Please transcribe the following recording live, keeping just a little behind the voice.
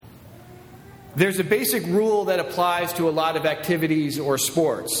There's a basic rule that applies to a lot of activities or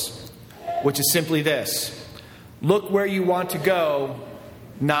sports, which is simply this: look where you want to go,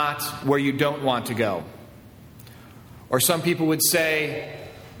 not where you don't want to go. Or some people would say,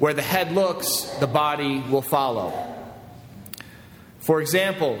 where the head looks, the body will follow. For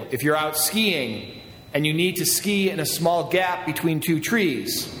example, if you're out skiing and you need to ski in a small gap between two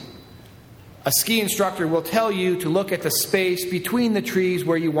trees, a ski instructor will tell you to look at the space between the trees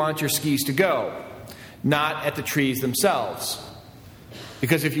where you want your skis to go, not at the trees themselves.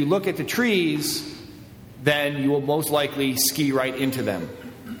 Because if you look at the trees, then you will most likely ski right into them.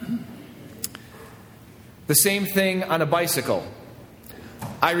 The same thing on a bicycle.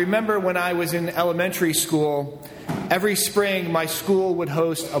 I remember when I was in elementary school, every spring my school would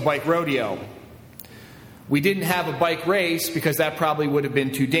host a bike rodeo. We didn't have a bike race because that probably would have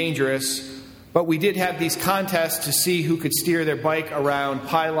been too dangerous, but we did have these contests to see who could steer their bike around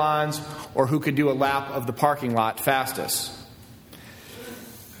pylons or who could do a lap of the parking lot fastest.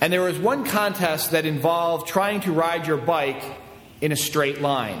 And there was one contest that involved trying to ride your bike in a straight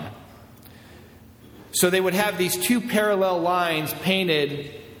line. So they would have these two parallel lines painted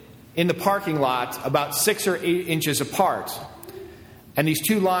in the parking lot about 6 or 8 inches apart. And these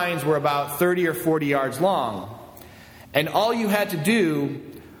two lines were about 30 or 40 yards long. And all you had to do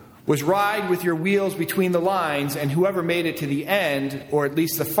was ride with your wheels between the lines, and whoever made it to the end, or at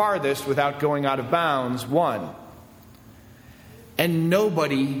least the farthest without going out of bounds, won. And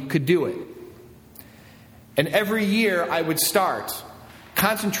nobody could do it. And every year I would start,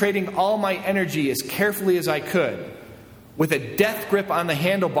 concentrating all my energy as carefully as I could, with a death grip on the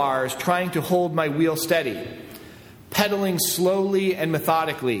handlebars, trying to hold my wheel steady, pedaling slowly and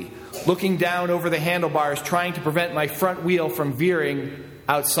methodically, looking down over the handlebars, trying to prevent my front wheel from veering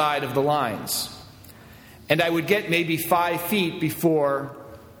outside of the lines. And I would get maybe 5 feet before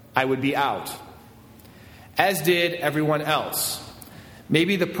I would be out, as did everyone else.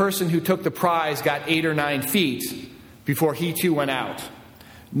 Maybe the person who took the prize got 8 or 9 feet before he too went out.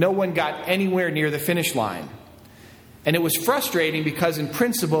 No one got anywhere near the finish line. And it was frustrating because in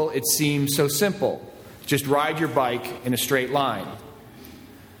principle it seemed so simple. Just ride your bike in a straight line.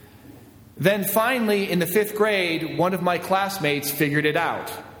 Then finally, in the 5th grade, one of my classmates figured it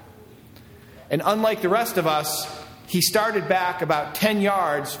out. And unlike the rest of us, he started back about 10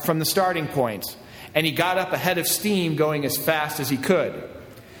 yards from the starting point, and he got up ahead of steam going as fast as he could.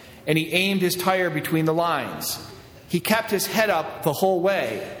 And he aimed his tire between the lines. He kept his head up the whole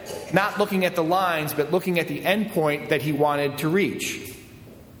way, not looking at the lines, but looking at the end point that he wanted to reach.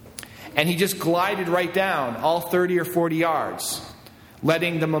 And he just glided right down, all 30 or 40 yards,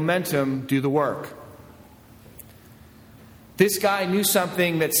 letting the momentum do the work. This guy knew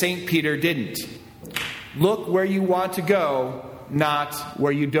something that St. Peter didn't. Look where you want to go, not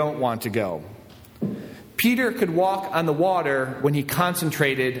where you don't want to go. Peter could walk on the water when he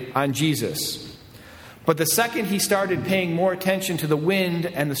concentrated on Jesus. But the second he started paying more attention to the wind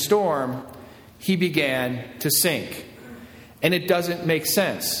and the storm, he began to sink. And it doesn't make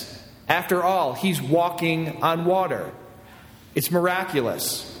sense. After all, he's walking on water. It's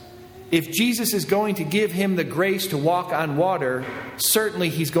miraculous. If Jesus is going to give him the grace to walk on water, certainly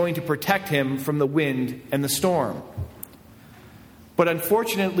he's going to protect him from the wind and the storm. But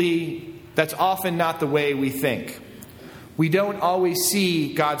unfortunately, that's often not the way we think. We don't always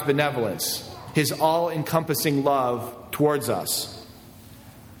see God's benevolence, his all-encompassing love towards us.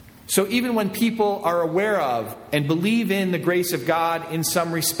 So even when people are aware of and believe in the grace of God in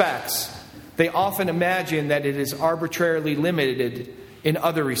some respects, they often imagine that it is arbitrarily limited in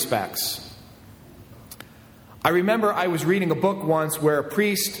other respects. I remember I was reading a book once where a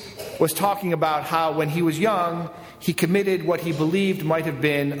priest was talking about how when he was young, he committed what he believed might have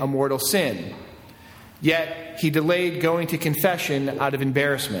been a mortal sin. Yet he delayed going to confession out of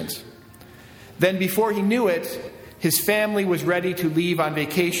embarrassment. Then before he knew it, his family was ready to leave on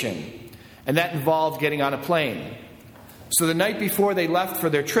vacation, and that involved getting on a plane. So the night before they left for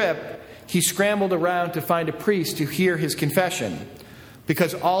their trip, he scrambled around to find a priest to hear his confession,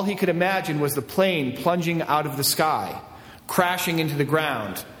 because all he could imagine was the plane plunging out of the sky, crashing into the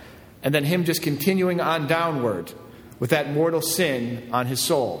ground, and then him just continuing on downward with that mortal sin on his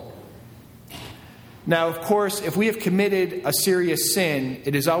soul. Now, of course, if we have committed a serious sin,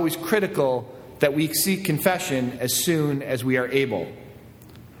 it is always critical that we seek confession as soon as we are able.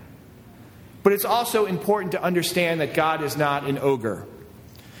 But it's also important to understand that God is not an ogre,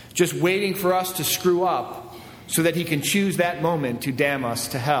 just waiting for us to screw up so that he can choose that moment to damn us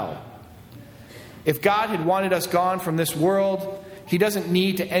to hell. If God had wanted us gone from this world, he doesn't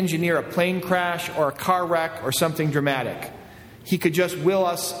need to engineer a plane crash or a car wreck or something dramatic. He could just will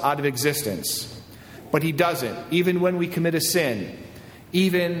us out of existence. But he doesn't, even when we commit a sin,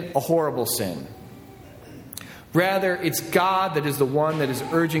 even a horrible sin. Rather, it's God that is the one that is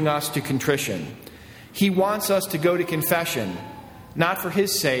urging us to contrition. He wants us to go to confession, not for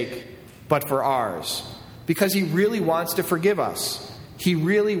his sake, but for ours. Because he really wants to forgive us. He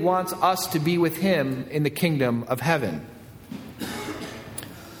really wants us to be with him in the kingdom of heaven.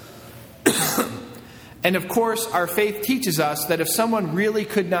 And of course, our faith teaches us that if someone really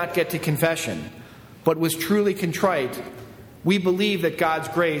could not get to confession, but was truly contrite, we believe that God's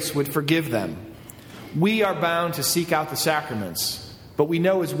grace would forgive them. We are bound to seek out the sacraments, but we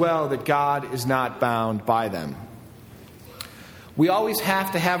know as well that God is not bound by them. We always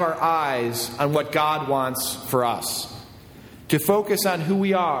have to have our eyes on what God wants for us, to focus on who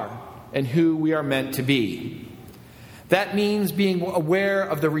we are and who we are meant to be. That means being aware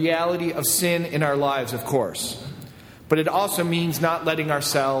of the reality of sin in our lives, of course, but it also means not letting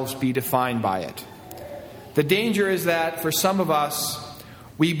ourselves be defined by it. The danger is that for some of us,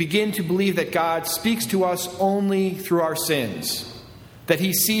 we begin to believe that God speaks to us only through our sins, that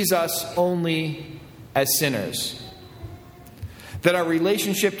he sees us only as sinners, that our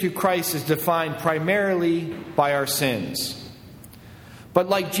relationship to Christ is defined primarily by our sins. But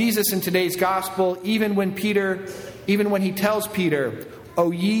like Jesus in today's gospel, even when he tells Peter,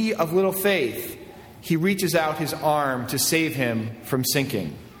 "O ye of little faith," he reaches out his arm to save him from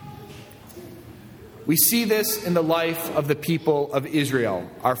sinking. We see this in the life of the people of Israel,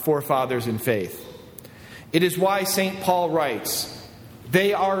 our forefathers in faith. It is why St. Paul writes,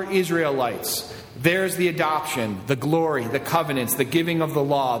 "They are Israelites. Theirs the adoption, the glory, the covenants, the giving of the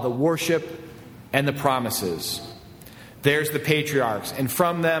law, the worship, and the promises. There's the patriarchs, and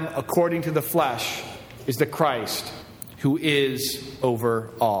from them, according to the flesh, is the Christ, who is over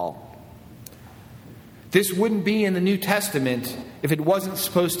all." This wouldn't be in the New Testament if it wasn't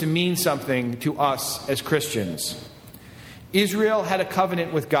supposed to mean something to us as Christians. Israel had a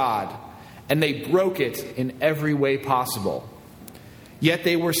covenant with God, and they broke it in every way possible. Yet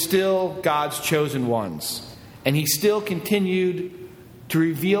they were still God's chosen ones, and he still continued to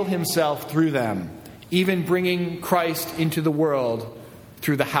reveal himself through them, even bringing Christ into the world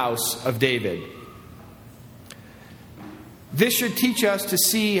through the house of David. This should teach us to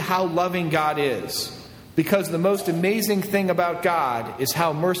see how loving God is, because the most amazing thing about God is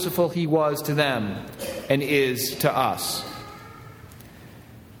how merciful he was to them and is to us.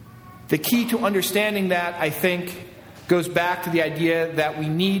 The key to understanding that, I think, goes back to the idea that we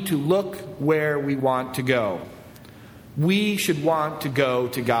need to look where we want to go. We should want to go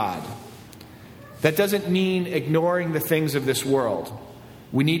to God. That doesn't mean ignoring the things of this world.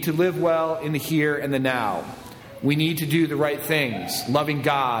 We need to live well in the here and the now. We need to do the right things, loving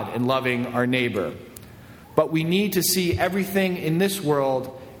God and loving our neighbor. But we need to see everything in this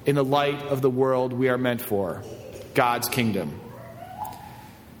world in the light of the world we are meant for, God's kingdom.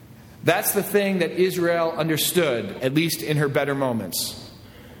 That's the thing that Israel understood, at least in her better moments.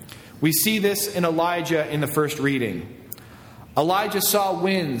 We see this in Elijah in the first reading. Elijah saw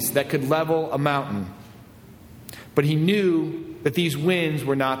winds that could level a mountain, but he knew that these winds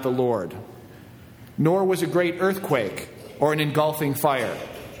were not the Lord, nor was a great earthquake or an engulfing fire.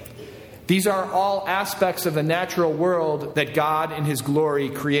 These are all aspects of the natural world that God in his glory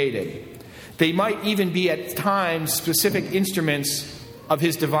created. They might even be at times specific instruments of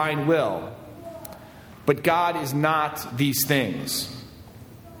his divine will. But God is not these things.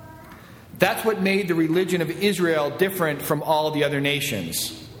 That's what made the religion of Israel different from all the other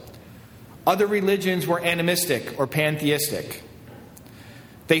nations. Other religions were animistic or pantheistic.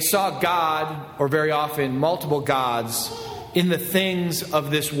 They saw God, or very often multiple gods, in the things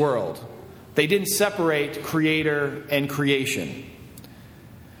of this world. They didn't separate creator and creation.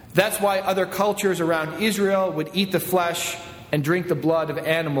 That's why other cultures around Israel would eat the flesh and drink the blood of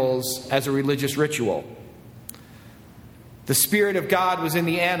animals as a religious ritual. The Spirit of God was in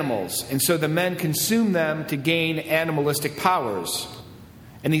the animals, and so the men consumed them to gain animalistic powers.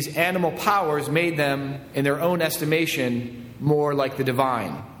 And these animal powers made them, in their own estimation, more like the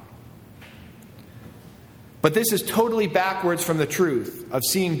divine. But this is totally backwards from the truth of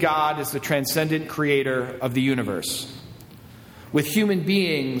seeing God as the transcendent creator of the universe, with human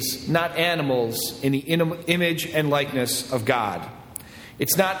beings, not animals, in the image and likeness of God.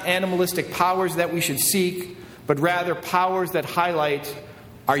 It's not animalistic powers that we should seek, but rather powers that highlight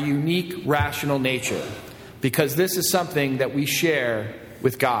our unique rational nature, because this is something that we share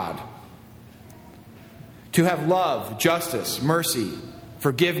with God. To have love, justice, mercy,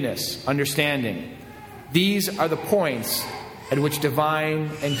 forgiveness, understanding. These are the points at which divine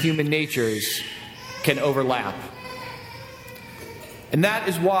and human natures can overlap. And that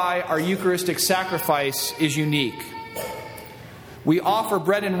is why our Eucharistic sacrifice is unique. We offer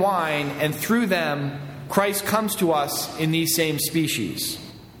bread and wine, and through them, Christ comes to us in these same species.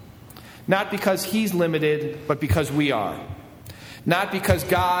 Not because he's limited, but because we are. Not because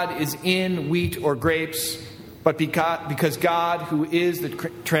God is in wheat or grapes, but because God, who is the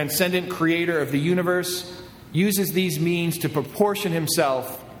transcendent creator of the universe, uses these means to proportion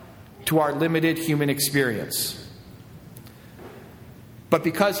himself to our limited human experience. But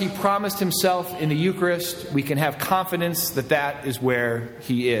because he promised himself in the Eucharist, we can have confidence that that is where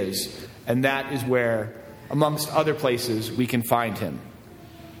he is. And that is where, amongst other places, we can find him.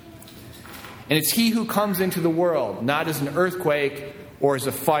 And it's he who comes into the world, not as an earthquake or as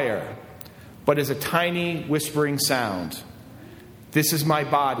a fire, but as a tiny whispering sound. This is my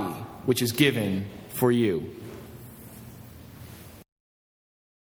body, which is given for you.